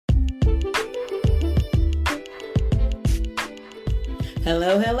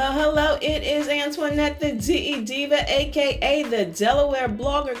Hello, hello, hello. It is Antoinette, the DE Diva, aka the Delaware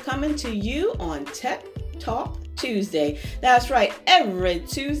blogger, coming to you on Tech Talk Tuesday. That's right. Every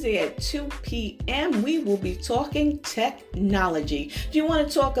Tuesday at 2 p.m. we will be talking technology. Do you want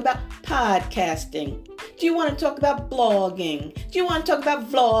to talk about podcasting? Do you want to talk about blogging? Do you want to talk about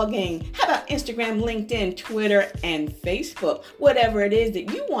vlogging? How about Instagram, LinkedIn, Twitter, and Facebook? Whatever it is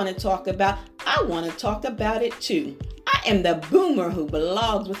that you want to talk about, I want to talk about it too. I am the boomer who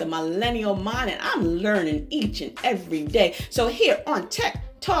blogs with a millennial mind, and I'm learning each and every day. So here on Tech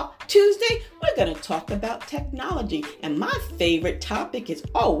Talk Tuesday, we're going to talk about technology. And my favorite topic is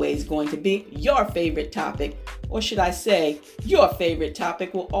always going to be your favorite topic. Or should I say, your favorite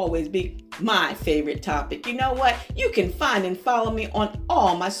topic will always be my favorite topic. You know what? You can find and follow me on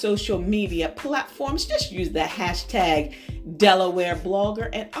all my social media platforms. Just use the hashtag Delaware Blogger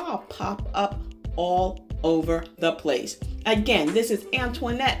and I'll pop up all over the place. Again, this is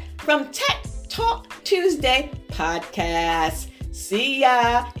Antoinette from Tech Talk Tuesday podcast. See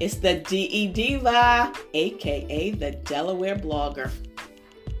ya. It's the DE Diva, aka the Delaware blogger.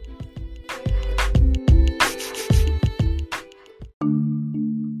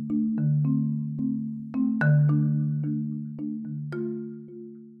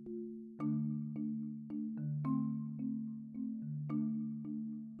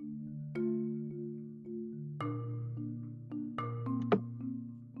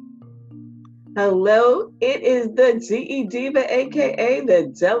 Hello, it is the DE Diva, aka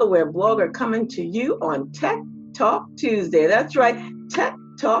the Delaware blogger, coming to you on Tech Talk Tuesday. That's right, Tech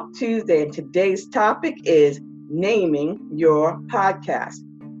Talk Tuesday. And today's topic is naming your podcast.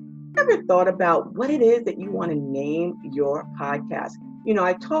 Ever thought about what it is that you want to name your podcast? You know,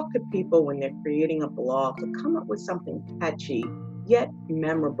 I talk to people when they're creating a blog to come up with something catchy, yet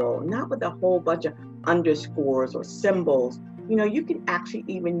memorable, not with a whole bunch of underscores or symbols. You know, you can actually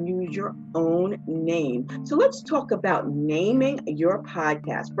even use your own name. So let's talk about naming your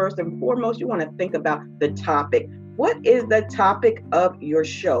podcast. First and foremost, you want to think about the topic. What is the topic of your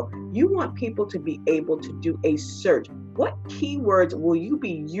show? You want people to be able to do a search. What keywords will you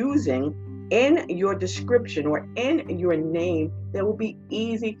be using in your description or in your name that will be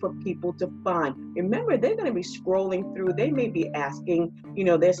easy for people to find? Remember, they're going to be scrolling through. They may be asking,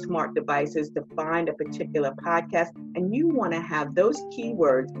 their smart devices to find a particular podcast, and you want to have those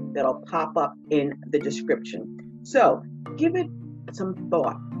keywords that'll pop up in the description. So give it some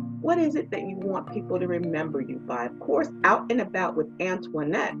thought. What is it that you want people to remember you by? Of course, Out and About with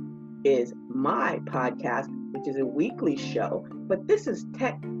Antoinette is my podcast, which is a weekly show, but this is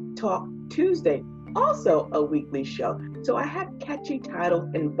Tech Talk Tuesday, also a weekly show. So I have catchy titles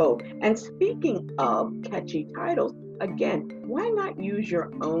in both. And speaking of catchy titles, again, why not use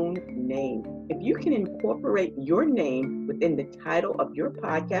your own name? If you can incorporate your name within the title of your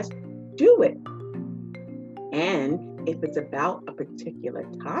podcast, do it. And if it's about a particular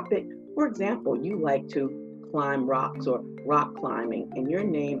topic, for example, you like to climb rocks or rock climbing, and your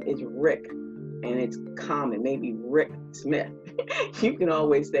name is Rick, and it's common, maybe Rick Smith. You can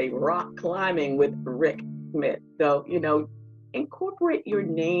always say rock climbing with Rick Smith. So, incorporate your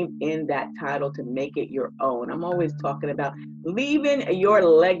name in that title to make it your own. I'm always talking about leaving your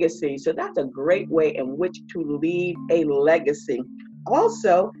legacy. So that's a great way in which to leave a legacy.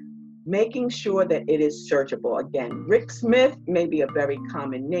 Also, making sure that it is searchable. Again, Rick Smith may be a very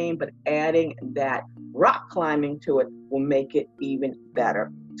common name, but adding that rock climbing to it will make it even better.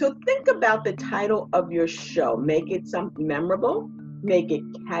 So think about the title of your show. Make it something memorable, make it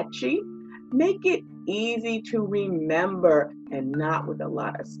catchy, make it easy to remember, and not with a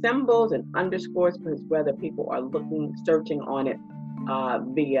lot of symbols and underscores, because whether people are searching on it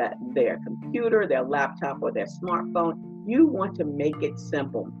via their computer, their laptop, or their smartphone, you want to make it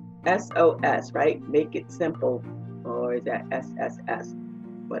simple. SOS, right? Make it simple. Or is that SSS?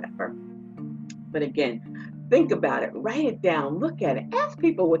 Whatever. But again, think about it, write it down, look at it, ask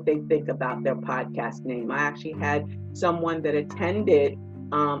people what they think about their podcast name. I actually had someone that attended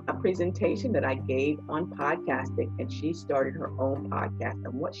a presentation that I gave on podcasting, and she started her own podcast.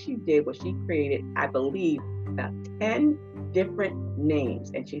 And what she did was she created, I believe, about 10 different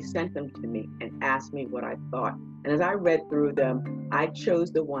names, and she sent them to me and asked me what I thought. And as I read through them, I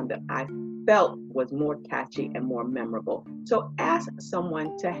chose the one that I felt was more catchy and more memorable. So ask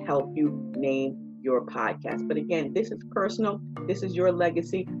someone to help you name your podcast. But again, this is personal. This is your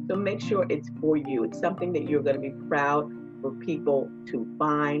legacy. So make sure it's for you. It's something that you're going to be proud for people to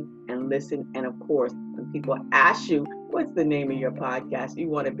find and listen. And of course, when people ask you, what's the name of your podcast? You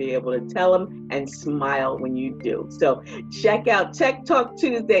want to be able to tell them and smile when you do. So check out Tech Talk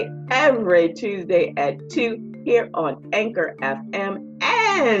Tuesday every Tuesday at 2 here on Anchor FM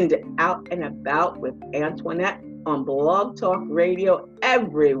and Out and About with Antoinette on Blog Talk Radio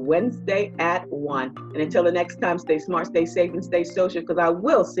every Wednesday at 1. And until the next time, stay smart, stay safe, and stay social, because I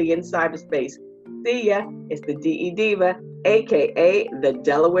will see you in cyberspace. See ya. It's the DE Diva, a.k.a. the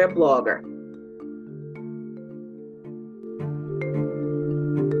Delaware Blogger.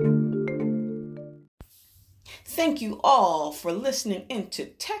 Thank you all for listening into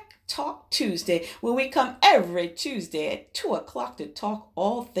Tech Talk Tuesday, where we come every Tuesday at 2 o'clock to talk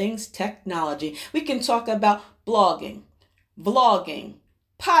all things technology. We can talk about blogging, vlogging,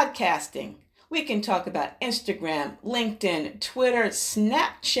 podcasting. We can talk about Instagram, LinkedIn, Twitter,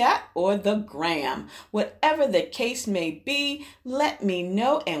 Snapchat, or the Gram. Whatever the case may be, let me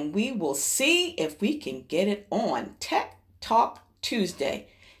know and we will see if we can get it on Tech Talk Tuesday.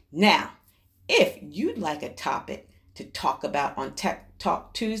 Now, if you'd like a topic to talk about on Tech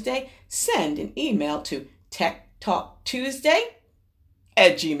Talk Tuesday, send an email to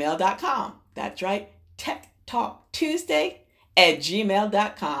techtalktuesday@gmail.com. That's right,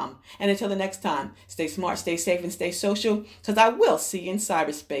 techtalktuesday@gmail.com. And until the next time, stay smart, stay safe, and stay social, because I will see you in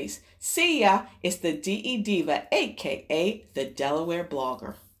cyberspace. See ya. It's the DE Diva, a.k.a. the Delaware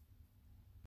Blogger.